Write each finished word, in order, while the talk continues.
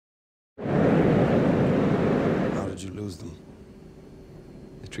How'd you lose them?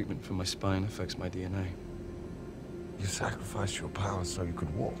 The treatment for my spine affects my DNA. You sacrificed your powers so you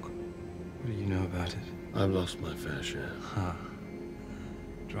could walk. What do you know about it? I've lost my fair share. Huh.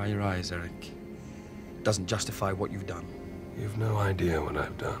 Dry your eyes, Eric. Doesn't justify what you've done. You've no idea what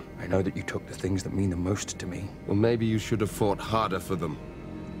I've done. I know that you took the things that mean the most to me. Well, maybe you should have fought harder for them.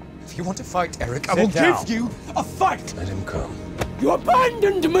 If you want to fight, Eric, I will give you a fight! Let him come. You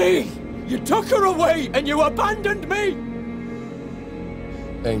abandoned me! You took her away and you abandoned me!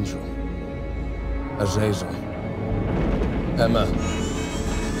 Angel. Azazel. Emma.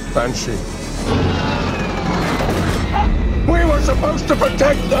 Banshee. We were supposed to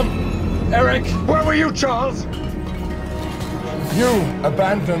protect them! Eric, where were you, Charles? You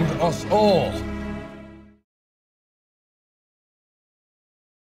abandoned us all.